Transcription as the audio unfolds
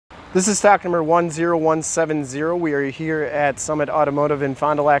This is stock number 10170. We are here at Summit Automotive in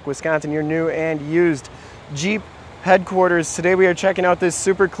Fond du Lac, Wisconsin, your new and used Jeep headquarters. Today we are checking out this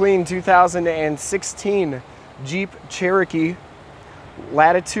super clean 2016 Jeep Cherokee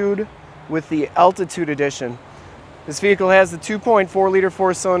Latitude with the Altitude Edition. This vehicle has the 2.4 liter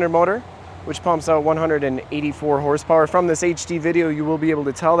 4-cylinder motor, which pumps out 184 horsepower. From this HD video, you will be able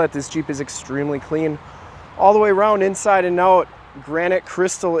to tell that this Jeep is extremely clean all the way around, inside and out. Granite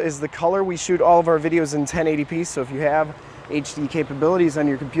crystal is the color. We shoot all of our videos in 1080p, so if you have HD capabilities on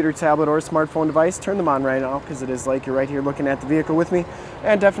your computer, tablet, or smartphone device, turn them on right now, because it is like you're right here looking at the vehicle with me,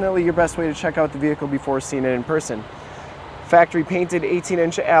 and definitely your best way to check out the vehicle before seeing it in person. Factory painted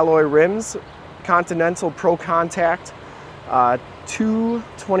 18-inch alloy rims, Continental Pro Contact,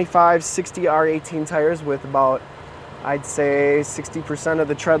 225 60R18 tires with about, I'd say, 60% of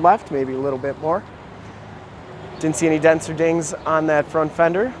the tread left, maybe a little bit more. Didn't see any dents or dings on that front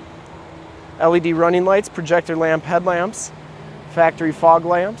fender. LED running lights, projector lamp headlamps, factory fog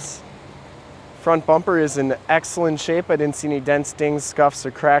lamps. Front bumper is in excellent shape. I didn't see any dents, dings, scuffs, or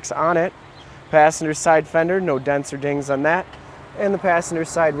cracks on it. Passenger side fender, no dents or dings on that. And the passenger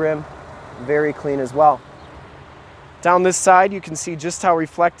side rim, very clean as well. Down this side, you can see just how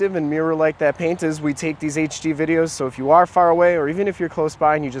reflective and mirror-like that paint is. We take these HD videos, so if you are far away, or even if you're close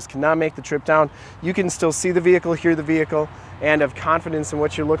by and you just cannot make the trip down, you can still see the vehicle, hear the vehicle, and have confidence in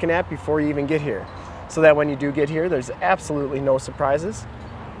what you're looking at before you even get here. So that when you do get here, there's absolutely no surprises,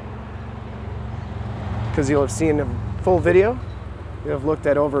 because you'll have seen a full video. You have looked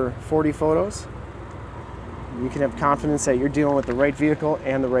at over 40 photos. You can have confidence that you're dealing with the right vehicle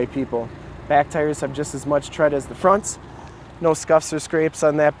and the right people. Back tires have just as much tread as the fronts. No scuffs or scrapes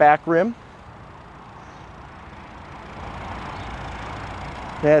on that back rim.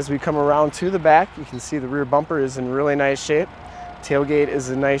 As we come around to the back, you can see the rear bumper is in really nice shape. Tailgate is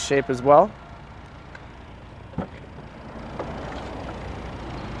in nice shape as well.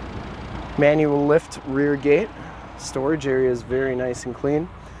 Manual lift rear gate. Storage area is very nice and clean.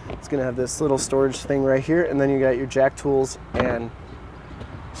 It's going to have this little storage thing right here, and then you got your jack tools and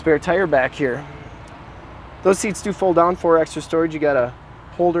spare tire back here. Those seats do fold down for extra storage. You got a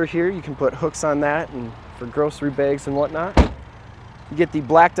holder here. You can put hooks on that and for grocery bags and whatnot. You get the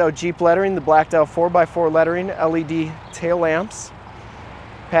blacked out Jeep lettering, the blacked out 4x4 lettering, LED tail lamps.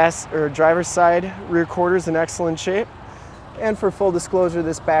 Driver's side rear quarters in excellent shape. And for full disclosure,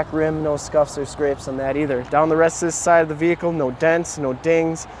 this back rim, no scuffs or scrapes on that either. Down the rest of this side of the vehicle, no dents, no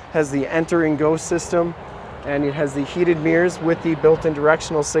dings. Has the enter and go system. And it has the heated mirrors with the built-in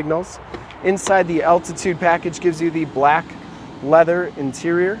directional signals. Inside, the Altitude package gives you the black leather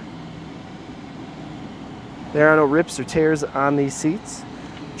interior. There are no rips or tears on these seats.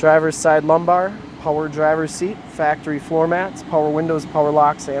 Driver's side lumbar, power driver's seat, factory floor mats, power windows, power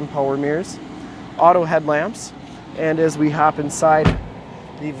locks, and power mirrors. Auto headlamps. And as we hop inside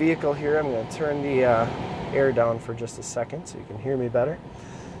the vehicle here, I'm going to turn the air down for just a second so you can hear me better.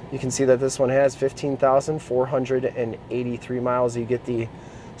 You can see that this one has 15,483 miles. You get the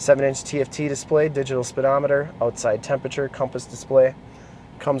 7-inch TFT display, digital speedometer, outside temperature, compass display.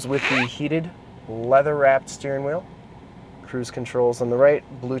 Comes with the heated, leather-wrapped steering wheel. Cruise controls on the right,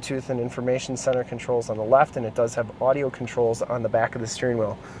 Bluetooth and information center controls on the left, and it does have audio controls on the back of the steering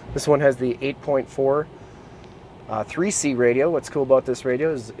wheel. This one has the 8.4 3C radio. What's cool about this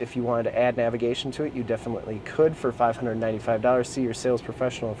radio is if you wanted to add navigation to it, you definitely could for $595. See your sales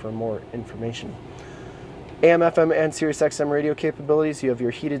professional for more information. AM, FM, and Sirius XM radio capabilities. You have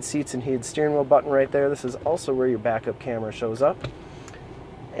your heated seats and heated steering wheel button right there. This is also where your backup camera shows up.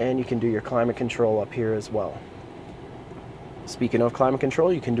 And you can do your climate control up here as well. Speaking of climate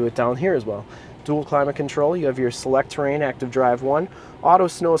control, you can do it down here as well. Dual climate control. You have your Selec-Terrain Active Drive 1, Auto,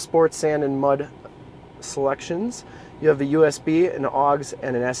 Snow, Sport, Sand, and Mud selections. You have a USB, an AUX,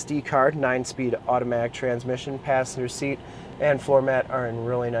 and an SD card. 9-speed automatic transmission. Passenger seat and floor mat are in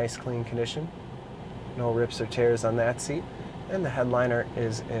really nice clean condition. No rips or tears on that seat. And the headliner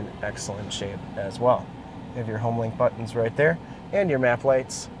is in excellent shape as well. You have your Homelink buttons right there, and your map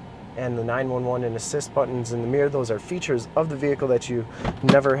lights, and the 911 and assist buttons in the mirror. Those are features of the vehicle that you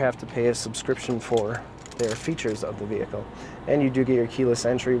never have to pay a subscription for. They are features of the vehicle. And you do get your keyless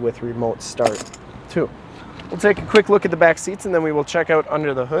entry with remote start too. We'll take a quick look at the back seats, and then we will check out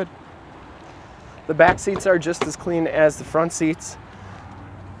under the hood. The back seats are just as clean as the front seats.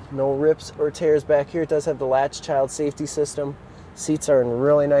 No rips or tears back here. It does have the Latch child safety system. Seats are in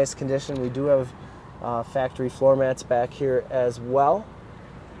really nice condition. We do have factory floor mats back here as well.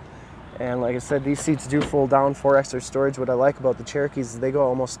 And like I said, these seats do fold down for extra storage. What I like about the Cherokees is they go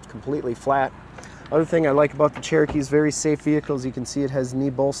almost completely flat. Other thing I like about the Cherokee is very safe vehicle. As you can see, it has knee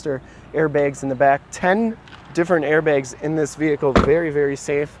bolster, airbags in the back, 10 different airbags in this vehicle. Very, very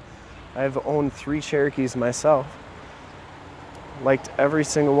safe. I've owned 3 Cherokees myself. Liked every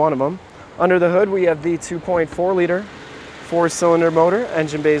single one of them. Under the hood, we have the 2.4 liter 4-cylinder motor.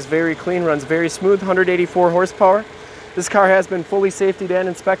 Engine bay is very clean, runs very smooth, 184 horsepower. This car has been fully safetied and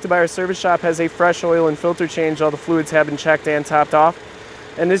inspected by our service shop, has a fresh oil and filter change. All the fluids have been checked and topped off.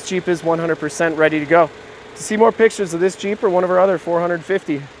 And this Jeep is 100% ready to go. To see more pictures of this Jeep or one of our other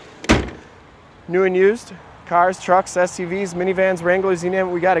 450 new and used cars, trucks, SUVs, minivans, Wranglers, you name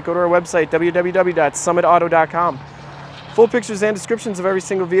it, we got it. Go to our website, www.summitauto.com. Full pictures and descriptions of every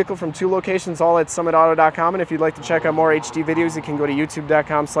single vehicle from 2 locations, all at summitauto.com. And if you'd like to check out more HD videos, you can go to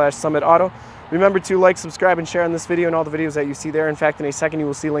youtube.com/summitauto. Remember to like, subscribe, and share on this video and all the videos that you see there. In fact, in a second, you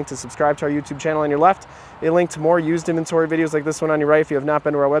will see a link to subscribe to our YouTube channel on your left, a link to more used inventory videos like this one on your right. If you have not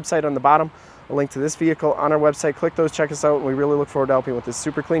been to our website, on the bottom, a link to this vehicle on our website. Click those, check us out, and we really look forward to helping with this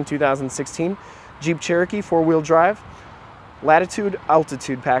super clean 2016 Jeep Cherokee 4-wheel drive Latitude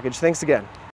Altitude package. Thanks again.